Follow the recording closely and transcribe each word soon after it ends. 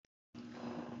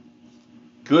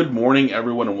Good morning,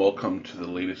 everyone, and welcome to the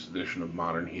latest edition of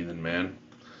Modern Heathen Man.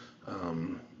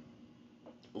 Um,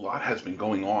 a lot has been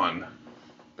going on.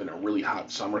 Been a really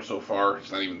hot summer so far. It's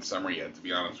not even summer yet, to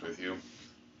be honest with you.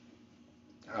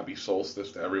 Happy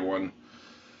solstice to everyone.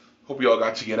 Hope you all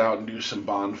got to get out and do some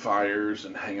bonfires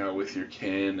and hang out with your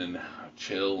kin and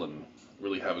chill and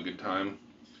really have a good time.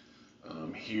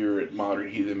 Here at Modern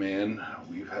Heathen Man,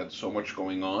 we've had so much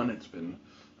going on. It's been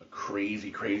a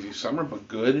crazy, crazy summer, but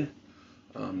good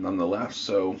nonetheless.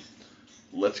 So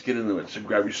let's get into it. So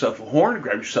grab yourself a horn,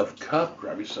 grab yourself a cup,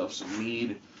 grab yourself some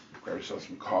mead, grab yourself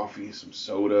some coffee, some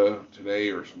soda today,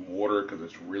 or some water because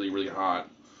it's really, really hot.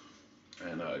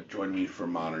 And join me for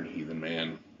Modern Heathen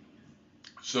Man.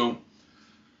 So,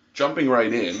 jumping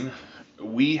right in,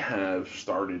 we have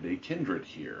started a kindred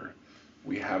here.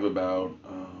 We have about,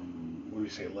 what do we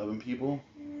say, 11 people?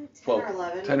 10 or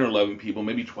 11. 10 or 11 people,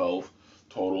 maybe 12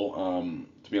 total,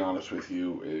 to be honest with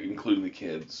you, including the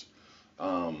kids,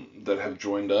 that have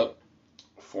joined up,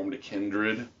 formed a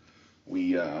kindred.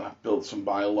 We built some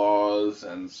bylaws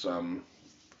and some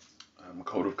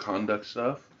code of conduct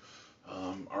stuff.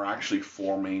 Are actually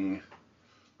forming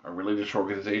a religious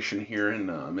organization here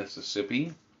in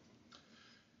Mississippi.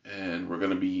 And we're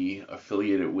going to be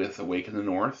affiliated with Awaken the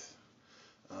North.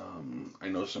 I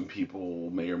know some people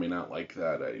may or may not like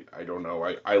that. I don't know.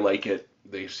 I like it.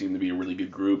 They seem to be a really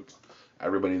good group.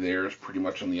 Everybody there is pretty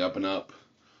much on the up and up.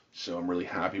 So I'm really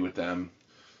happy with them.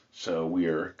 So we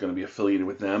are going to be affiliated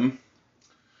with them.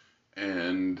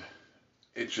 And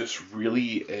it's just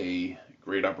really a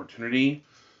great opportunity.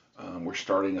 We're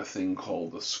starting a thing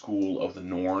called the School of the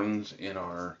Norns in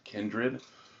our kindred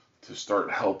to start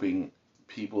helping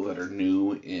people that are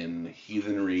new in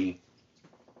heathenry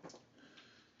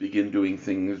begin doing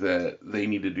things that they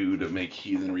need to do to make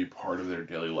heathenry part of their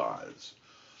daily lives.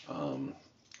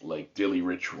 Like daily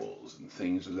rituals and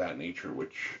things of that nature,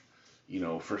 which,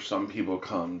 for some people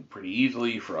come pretty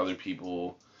easily. For other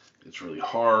people, it's really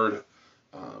hard.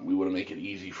 We want to make it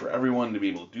easy for everyone to be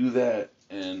able to do that,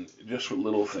 and just with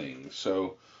little things.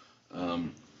 So,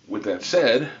 with that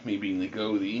said, me being the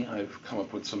Gothi, I've come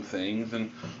up with some things,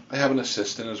 and I have an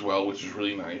assistant as well, which is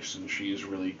really nice, and she's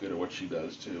really good at what she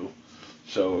does too.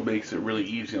 So it makes it really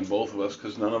easy on both of us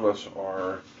because none of us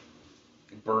are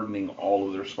burdening all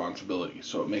of the responsibility.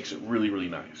 So it makes it really, really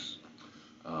nice.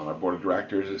 Our board of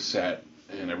directors is set,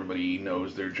 and everybody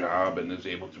knows their job and is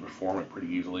able to perform it pretty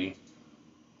easily.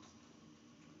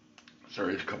 Sorry,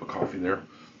 there's a cup of coffee there.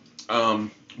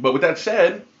 But with that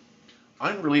said,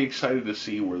 I'm really excited to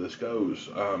see where this goes.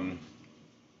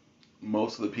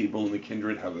 Most of the people in the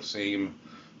kindred have the same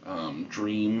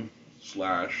dream/vision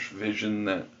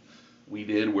that we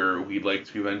did, where we'd like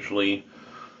to eventually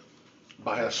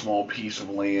buy a small piece of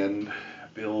land,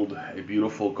 build a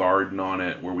beautiful garden on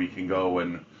it where we can go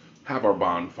and have our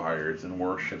bonfires and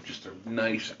worship, just a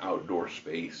nice outdoor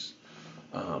space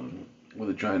with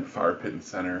a giant fire pit in the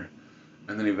center,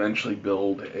 and then eventually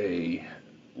build a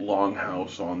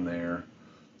longhouse on there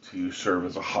to serve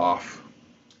as a hof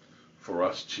for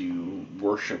us to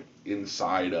worship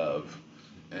inside of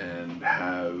and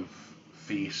have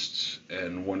feasts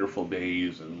and wonderful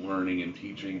days and learning and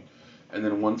teaching. And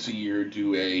then once a year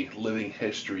do a living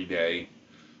history day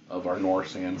of our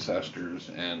Norse ancestors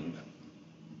and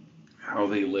how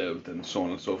they lived and so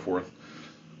on and so forth.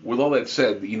 With all that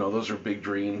said, those are big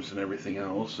dreams and everything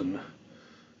else, and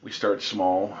we start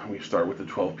small. We start with the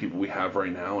 12 people we have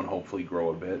right now and hopefully grow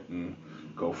a bit and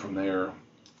go from there.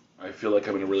 I feel like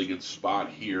I'm in a really good spot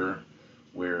here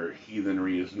where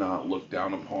heathenry is not looked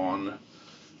down upon.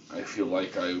 I feel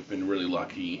like I've been really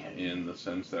lucky in the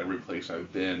sense that every place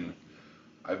I've been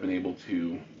able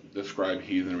to describe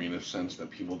heathenry in the sense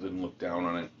that people didn't look down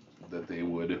on it, that they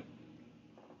would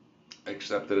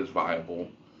accept it as viable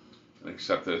and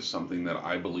accept it as something that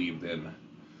I believed in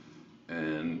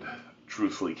and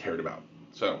truthfully cared about.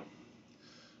 So,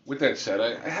 with that said,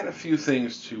 I had a few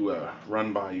things to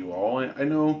run by you all. I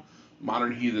know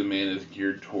Modern Heathen Man is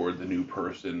geared toward the new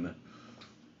person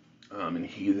in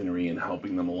heathenry and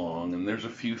helping them along. And there's a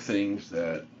few things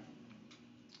that,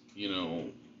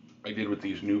 I did with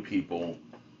these new people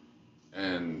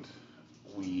and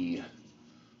we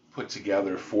put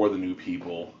together for the new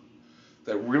people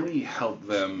that really help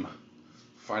them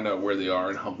find out where they are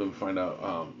and help them find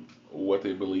out what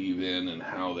they believe in and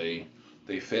how they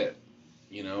fit.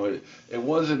 It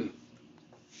wasn't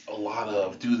a lot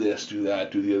of do this, do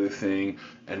that, do the other thing,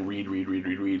 and read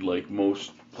like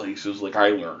most places, like I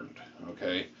learned,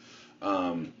 okay?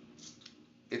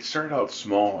 It started out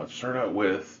small. It started out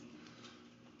with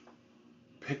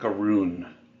pick a rune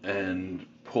and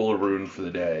pull a rune for the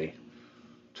day.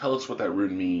 tell us what that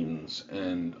rune means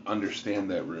and understand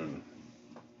that rune.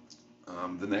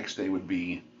 The next day would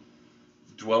be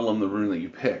dwell on the rune that you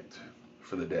picked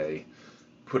for the day.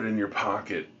 Put it in your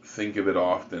pocket. Think of it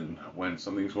often. When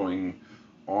something's going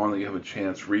on that you have a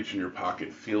chance, reach in your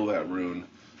pocket, feel that rune,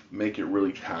 make it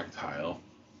really tactile.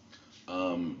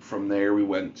 From there, we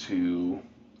went to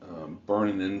burn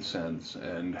an incense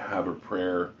and have a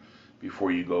prayer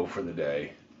before you go for the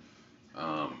day.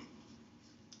 And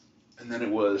then it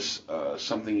was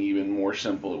something even more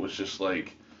simple. It was just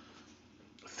like,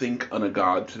 think on a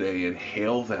god today and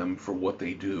hail them for what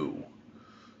they do.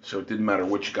 So it didn't matter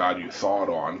which god you thought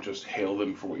on, just hail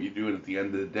them for what you do. And at the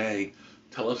end of the day,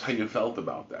 tell us how you felt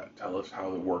about that. Tell us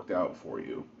how it worked out for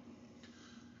you.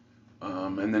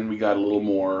 And then we got a little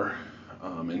more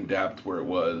in depth where it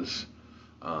was,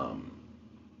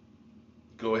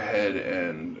 go ahead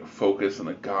and focus on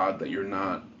a god that you're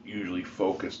not usually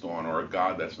focused on, or a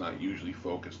god that's not usually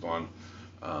focused on.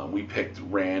 We picked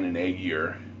Ran and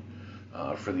Aegir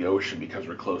for the ocean because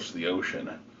we're close to the ocean.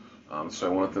 So I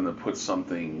wanted them to put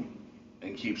something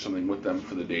and keep something with them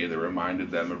for the day that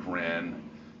reminded them of Ran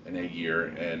and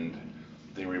Aegir, and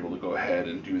they were able to go ahead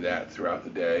and do that throughout the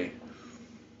day.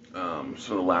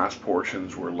 So the last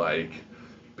portions were like,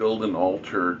 build an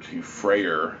altar to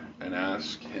Freyr and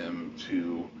ask him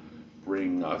to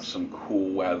bring us some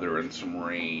cool weather and some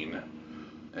rain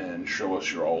and show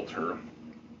us your altar.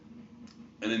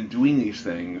 And in doing these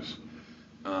things,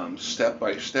 step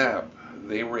by step,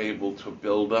 they were able to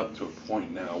build up to a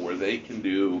point now where they can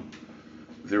do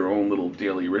their own little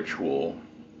daily ritual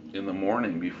in the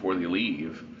morning before they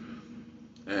leave.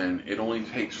 And it only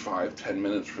takes 5-10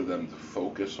 minutes for them to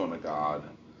focus on a god,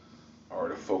 or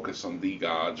to focus on the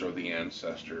gods or the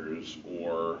ancestors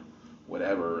or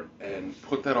whatever, and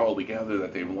put that all together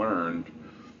that they've learned.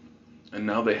 And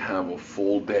now they have a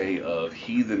full day of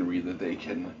heathenry that they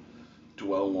can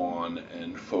dwell on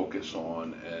and focus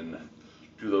on and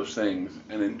do those things.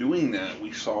 And in doing that,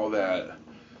 we saw that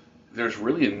there's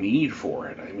really a need for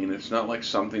it. I mean, it's not like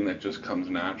something that just comes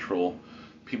natural.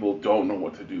 People don't know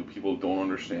what to do. People don't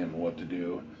understand what to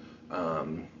do.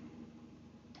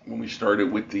 When we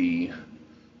started with the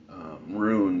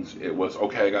runes, it was,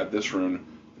 okay, I got this rune.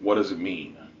 What does it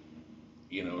mean?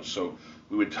 So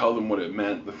we would tell them what it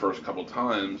meant the first couple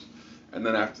times, and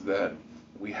then after that,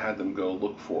 we had them go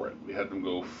look for it. We had them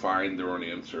go find their own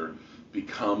answer,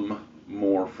 become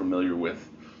more familiar with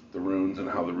the runes and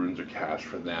how the runes are cast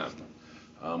for them.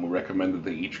 We recommend that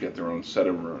they each get their own set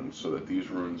of runes so that these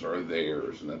runes are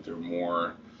theirs and that they're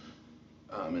more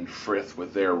in frith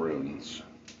with their runes.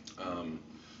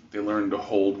 They learned to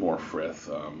hold more frith.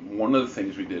 One of the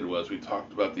things we did was we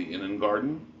talked about the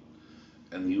Innengarden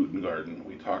and the Utengarden.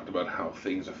 We talked about how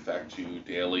things affect you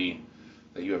daily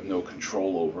that you have no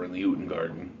control over in the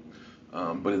Utengarden.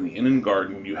 But in the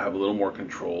Innengarden, you have a little more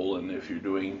control, and if you're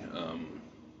doing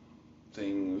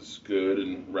things good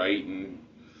and right and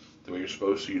the way you're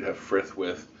supposed to, you'd have frith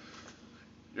with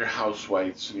your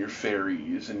housewives and your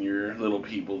fairies and your little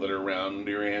people that are around,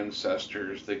 your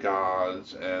ancestors, the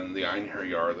gods, and the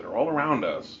Einherjar that are all around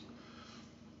us.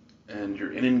 And your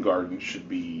Innengarden should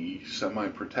be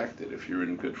semi-protected if you're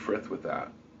in good frith with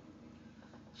that.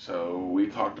 So we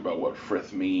talked about what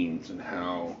frith means and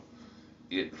how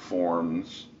it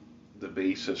forms the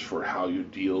basis for how you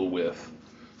deal with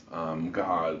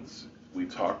gods. We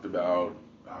talked about,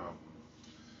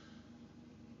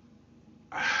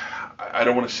 I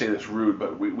don't want to say this rude,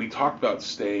 but we talked about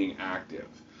staying active.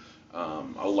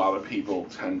 A lot of people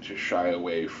tend to shy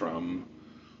away from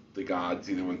the gods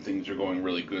either when things are going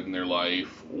really good in their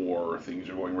life or things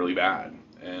are going really bad.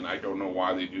 And I don't know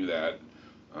why they do that.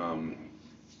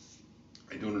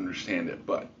 I don't understand it,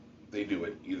 but they do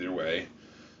it either way.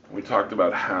 We talked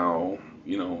about how,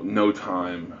 no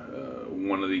time,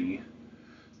 one of the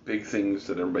big things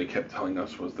that everybody kept telling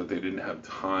us was that they didn't have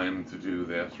time to do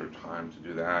this or time to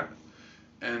do that.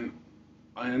 And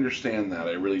I understand that,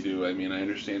 I really do. I mean, I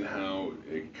understand how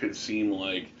it could seem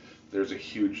like there's a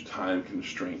huge time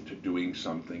constraint to doing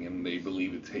something and they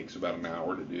believe it takes about an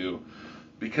hour to do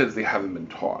because they haven't been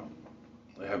taught.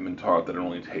 They haven't been taught that it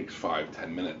only takes 5-10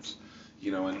 minutes.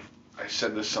 And I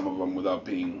said this to some of them without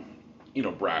being,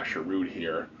 brash or rude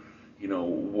here.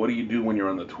 What do you do when you're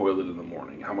on the toilet in the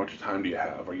morning? How much time do you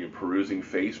have? Are you perusing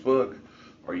Facebook?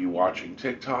 Are you watching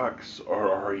TikToks?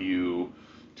 Or are you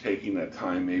taking that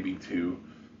time maybe to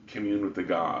commune with the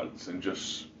gods and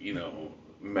just,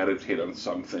 meditate on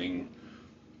something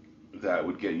that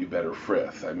would get you better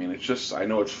frith? I mean, I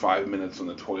know it's 5 minutes on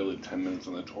the toilet, 10 minutes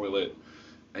on the toilet,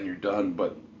 and you're done,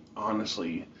 but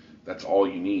honestly, that's all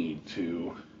you need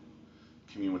to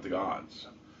commune with the gods.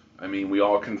 I mean, we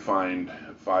all can find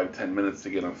 5, 10 minutes to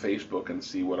get on Facebook and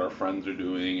see what our friends are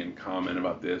doing and comment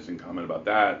about this and comment about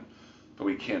that, but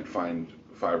we can't find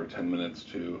 5 or 10 minutes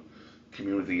to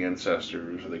commune with the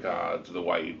ancestors or the gods or the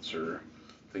whites or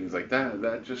things like that.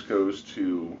 That just goes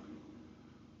to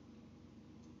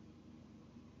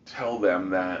tell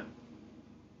them that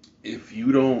if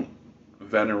you don't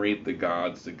venerate the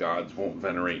gods won't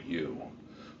venerate you.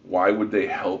 Why would they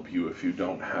help you if you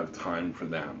don't have time for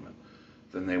them?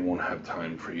 Then they won't have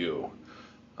time for you.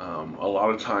 A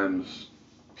lot of times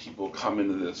people come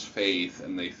into this faith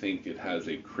and they think it has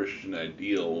a Christian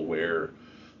ideal where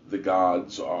the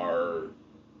gods are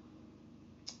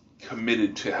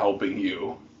committed to helping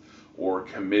you or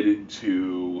committed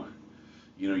to,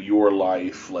 your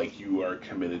life like you are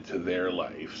committed to their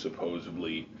life,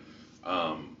 supposedly.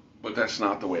 But that's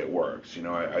not the way it works.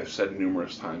 I've said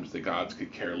numerous times the gods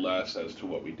could care less as to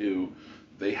what we do.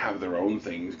 They have their own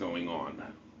things going on.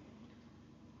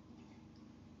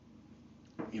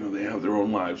 They have their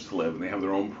own lives to live, and they have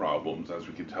their own problems, as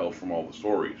we can tell from all the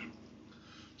stories.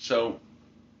 So,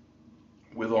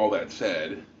 with all that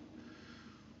said,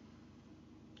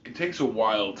 it takes a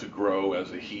while to grow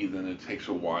as a heathen. It takes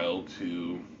a while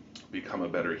to become a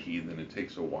better heathen. It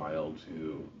takes a while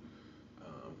to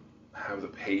have the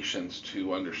patience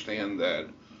to understand that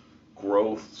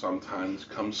growth sometimes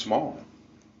comes small.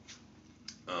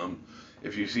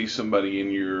 If you see somebody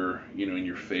in your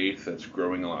faith that's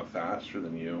growing a lot faster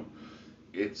than you,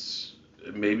 it's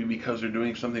maybe because they're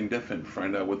doing something different.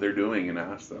 Find out what they're doing and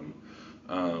ask them.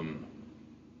 I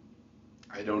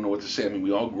don't know what to say. I mean,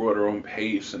 we all grow at our own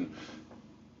pace, and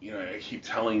I keep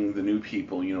telling the new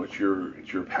people, it's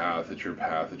your path, it's your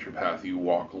path, it's your path. You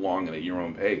walk along it at your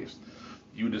own pace.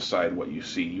 You decide what you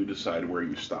see. You decide where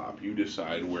you stop. You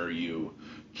decide where you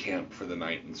camp for the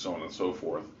night, and so on and so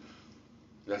forth.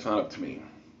 That's not up to me.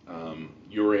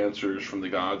 Your answers from the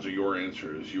gods are your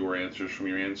answers. Your answers from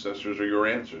your ancestors are your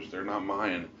answers. They're not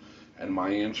mine, and my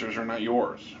answers are not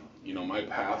yours. My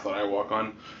path that I walk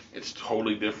on, it's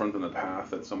totally different than the path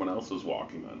that someone else is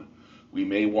walking on. We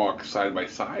may walk side by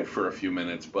side for a few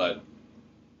minutes, but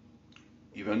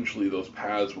eventually those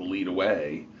paths will lead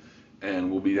away,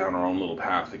 and we'll be down our own little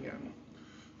path again.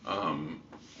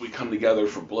 We come together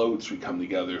for bloats, we come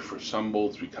together for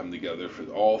sunbolts, we come together for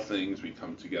all things, we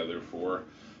come together for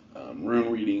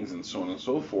rune readings and so on and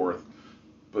so forth,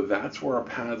 but that's where our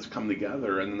paths come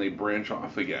together and then they branch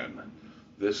off again.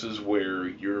 This is where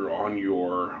you're on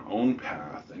your own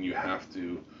path and you have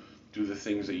to do the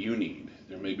things that you need.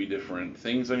 There may be different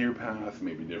things on your path,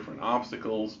 maybe different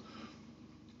obstacles,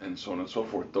 and so on and so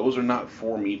forth. Those are not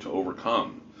for me to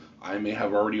overcome. I may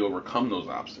have already overcome those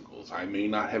obstacles. I may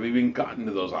not have even gotten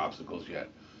to those obstacles yet,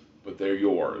 but they're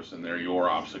yours, and they're your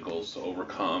obstacles to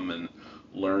overcome and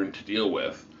learn to deal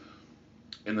with.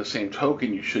 In the same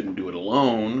token, you shouldn't do it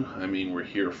alone. I mean, we're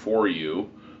here for you,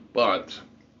 but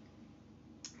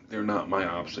they're not my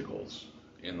obstacles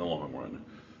in the long run.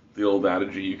 The old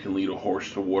adage, you can lead a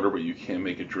horse to water, but you can't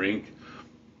make it drink.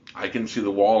 I can see the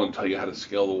wall and tell you how to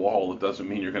scale the wall. It doesn't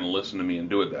mean you're going to listen to me and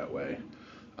do it that way.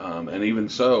 And even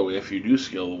so, if you do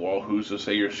scale the wall, who's to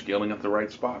say you're scaling at the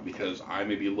right spot? Because I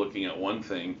may be looking at one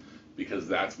thing because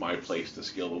that's my place to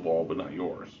scale the wall, but not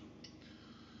yours.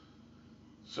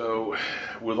 So,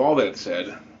 with all that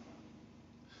said,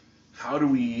 how do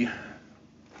we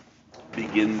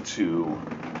begin to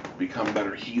become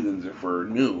better heathens if we're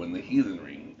new in the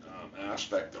heathenry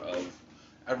aspect of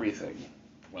everything?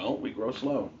 Well, we grow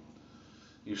slow.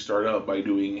 You start out by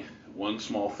doing one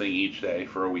small thing each day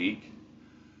for a week,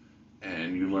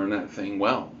 and you learn that thing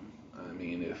well. I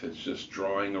mean, if it's just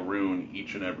drawing a rune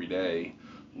each and every day,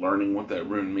 learning what that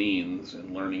rune means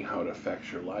and learning how it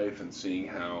affects your life and seeing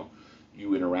how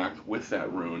you interact with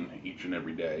that rune each and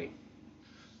every day,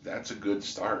 that's a good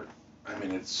start. I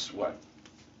mean, it's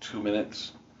 2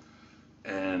 minutes?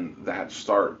 And that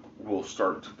start will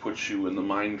start to put you in the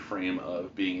mind frame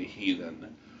of being a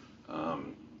heathen.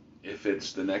 If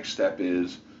it's the next step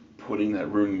is putting that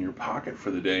rune in your pocket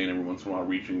for the day and every once in a while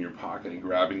reaching in your pocket and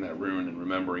grabbing that rune and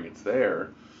remembering it's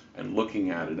there and looking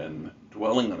at it and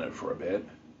dwelling on it for a bit,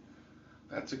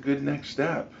 that's a good next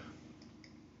step.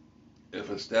 If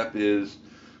a step is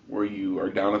where you are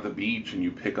down at the beach and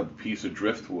you pick up a piece of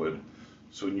driftwood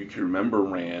so you can remember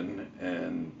Ran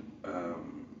and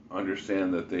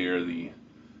understand that they are the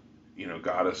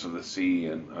goddess of the sea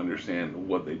and understand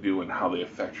what they do and how they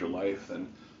affect your life, then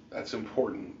that's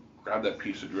important. Grab that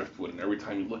piece of driftwood, and every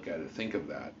time you look at it, think of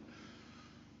that.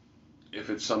 If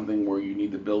it's something where you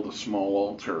need to build a small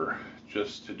altar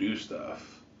just to do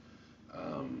stuff,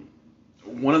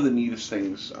 one of the neatest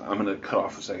things, I'm going to cut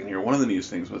off a second here, one of the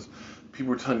neatest things was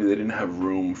people were telling me they didn't have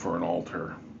room for an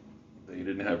altar. They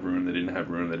didn't have room. They didn't have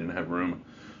room. They didn't have room.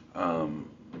 Um,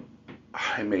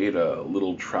 I made a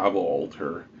little travel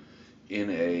altar in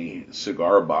a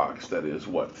cigar box that is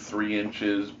what, 3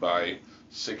 inches by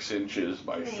 6 inches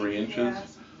by 3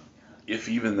 inches, if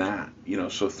even that.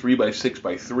 So 3 by 6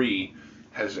 by 3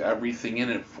 has everything in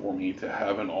it for me to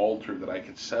have an altar that I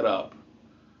could set up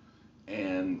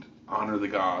and honor the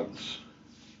gods.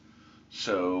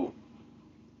 So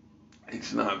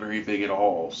it's not very big at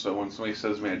all. So when somebody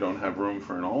says to me I don't have room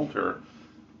for an altar,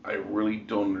 I really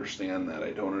don't understand that.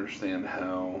 I don't understand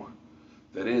how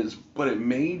that is. But it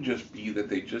may just be that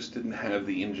they just didn't have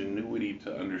the ingenuity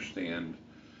to understand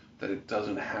that it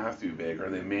doesn't have to be big, or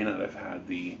they may not have had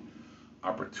the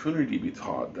opportunity to be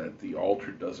taught that the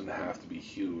altar doesn't have to be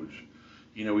huge.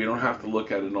 We don't have to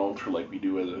look at an altar like we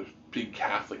do at a big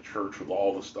Catholic church with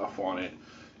all the stuff on it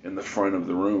in the front of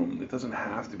the room. It doesn't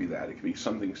have to be that. It can be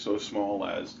something so small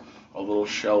as a little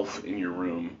shelf in your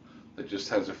room that just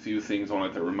has a few things on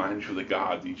it that remind you of the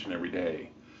gods each and every day.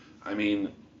 I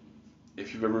mean,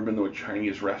 if you've ever been to a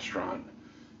Chinese restaurant,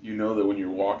 you know that when you're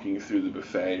walking through the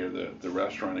buffet or the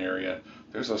restaurant area,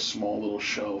 there's a small little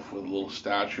shelf with a little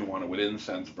statue on it with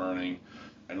incense burning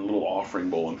and a little offering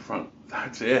bowl in front.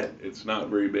 That's it. It's not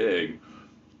very big.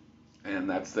 And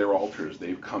that's their altars.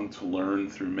 They've come to learn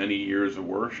through many years of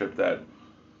worship that,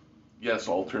 yes,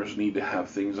 altars need to have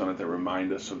things on it that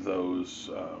remind us of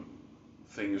those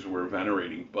things we're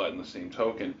venerating, but in the same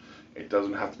token, it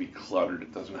doesn't have to be cluttered,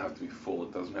 it doesn't have to be full,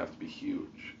 it doesn't have to be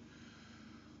huge.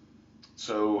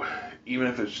 So even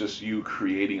if it's just you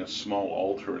creating a small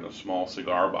altar in a small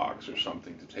cigar box or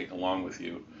something to take along with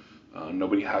you,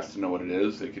 nobody has to know what it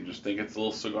is. They can just think it's a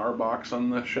little cigar box on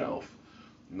the shelf.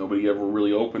 Nobody ever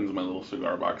really opens my little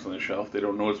cigar box on the shelf. They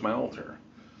don't know it's my altar.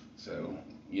 So,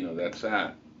 that's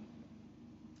that.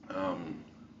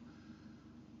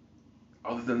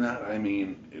 Other than that, I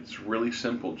mean, it's really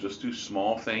simple. Just do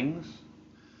small things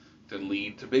that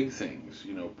lead to big things.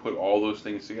 Put all those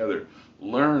things together.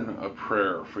 Learn a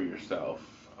prayer for yourself,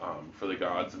 for the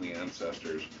gods and the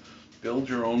ancestors. Build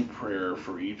your own prayer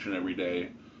for each and every day.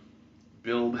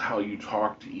 Build how you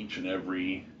talk to each and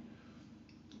every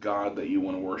god that you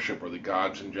want to worship, or the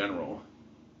gods in general.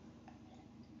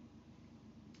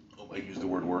 Oh, I used the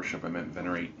word worship, I meant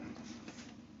venerate.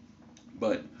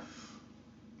 But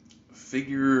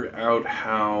figure out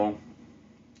how,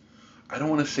 I don't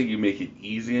want to say you make it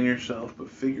easy on yourself, but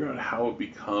figure out how it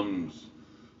becomes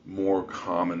more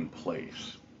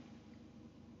commonplace,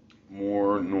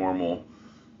 more normal,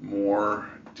 more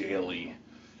daily.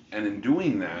 And in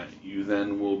doing that, you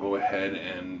then will go ahead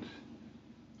and,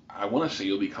 I want to say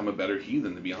you'll become a better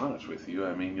heathen, to be honest with you.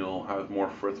 I mean, you'll have more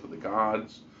faith with the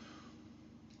gods.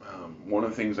 One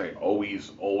of the things I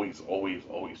always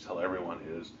tell everyone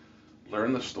is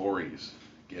learn the stories.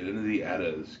 Get into the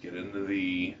Eddas. Get into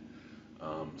the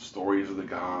stories of the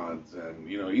gods. And,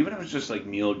 even if it's just like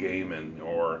Neil Gaiman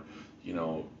or,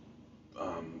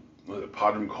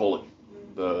 Padram Kolick,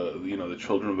 the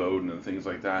Children of Odin and things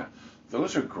like that.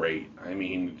 Those are great. I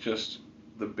mean, just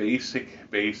the basic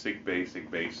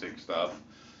stuff.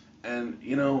 And,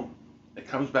 it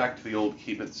comes back to the old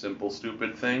keep it simple,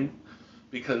 stupid thing.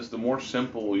 Because the more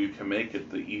simple you can make it,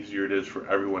 the easier it is for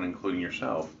everyone, including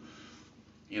yourself.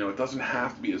 It doesn't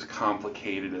have to be as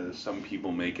complicated as some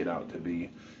people make it out to be.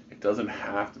 It doesn't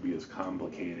have to be as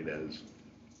complicated as,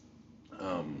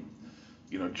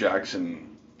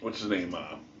 Jackson, what's his name?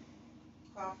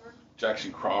 Crawford?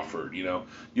 Jackson Crawford. You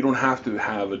don't have to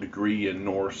have a degree in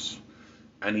Norse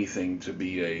anything to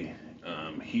be a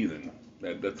heathen.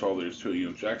 That's all there is to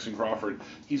it. Jackson Crawford,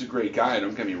 he's a great guy,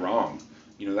 don't get me wrong.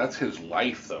 That's his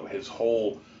life, though. His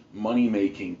whole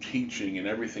money-making, teaching, and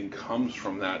everything comes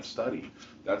from that study.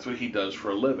 That's what he does for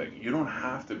a living. You don't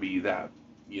have to be that,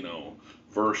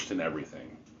 versed in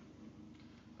everything.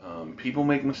 People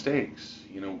make mistakes.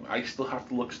 I still have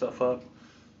to look stuff up.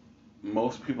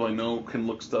 Most people I know can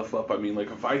look stuff up. I mean, like,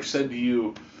 if I said to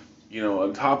you,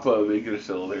 on top of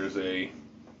Yggdrasil, there's a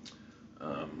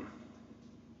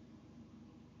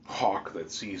hawk that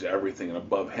sees everything, and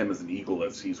above him is an eagle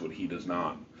that sees what he does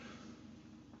not.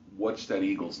 What's that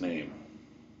eagle's name?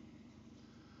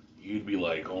 You'd be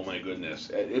like, oh my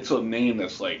goodness. It's a name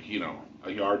that's like,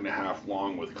 a yard and a half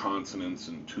long with consonants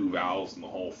and 2 vowels and the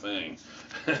whole thing.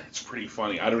 It's pretty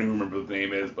funny. I don't even remember what the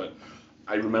name is, but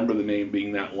I remember the name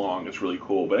being that long. It's really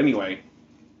cool. But anyway,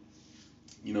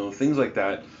 things like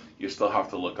that you still have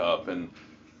to look up. And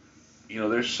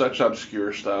there's such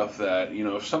obscure stuff that,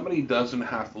 if somebody doesn't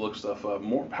have to look stuff up,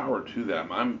 more power to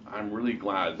them. I'm really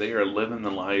glad. They are living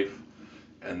the life,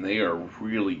 and they are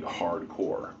really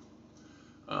hardcore.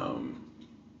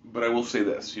 But I will say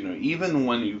this, even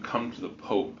when you come to the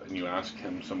Pope and you ask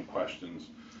him some questions,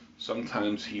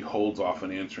 sometimes he holds off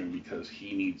on answering because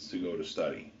he needs to go to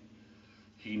study.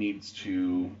 He needs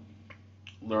to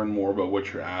learn more about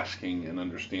what you're asking and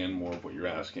understand more of what you're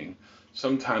asking.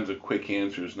 Sometimes a quick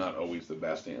answer is not always the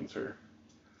best answer.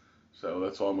 So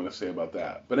that's all I'm going to say about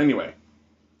that. But anyway,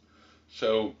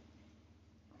 so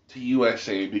to you I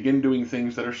say, begin doing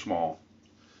things that are small.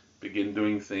 Begin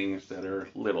doing things that are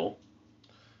little.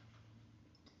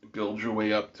 Build your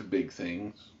way up to big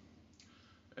things.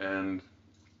 And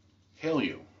hail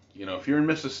you. If you're in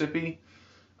Mississippi,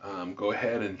 go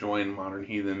ahead and join Modern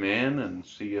Heathen Man and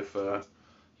see if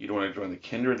you don't want to join the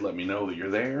Kindred. Let me know that you're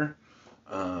there.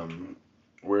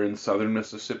 We're in southern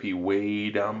Mississippi,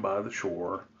 way down by the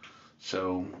shore.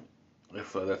 So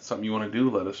if that's something you want to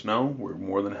do, let us know. We're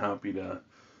more than happy to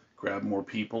grab more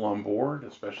people on board,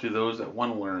 especially those that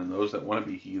want to learn, those that want to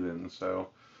be heathen. So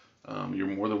you're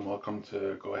more than welcome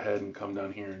to go ahead and come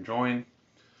down here and join.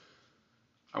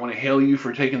 I want to hail you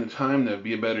for taking the time to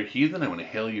be a better heathen. I want to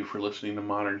hail you for listening to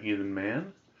Modern Heathen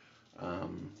Man.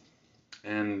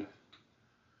 And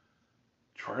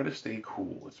try to stay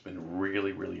cool. It's been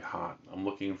really, really hot. I'm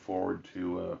looking forward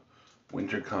to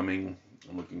winter coming.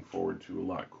 I'm looking forward to a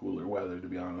lot cooler weather, to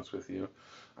be honest with you.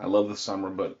 I love the summer,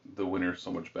 but the winter is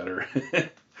so much better.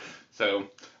 So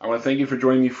I want to thank you for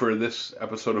joining me for this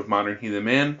episode of Modern Heathen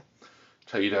Man.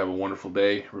 Tell you to have a wonderful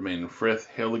day. Remain in Frith.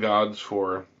 Hail the gods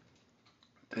for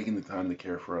taking the time to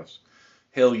care for us.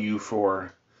 Hail you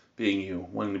for being you,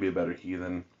 wanting to be a better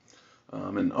heathen.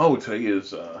 And today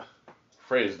is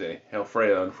Freya's Day. Hail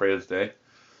Freya on Freya's Day.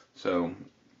 So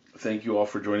thank you all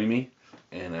for joining me,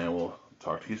 and I will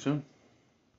talk to you soon.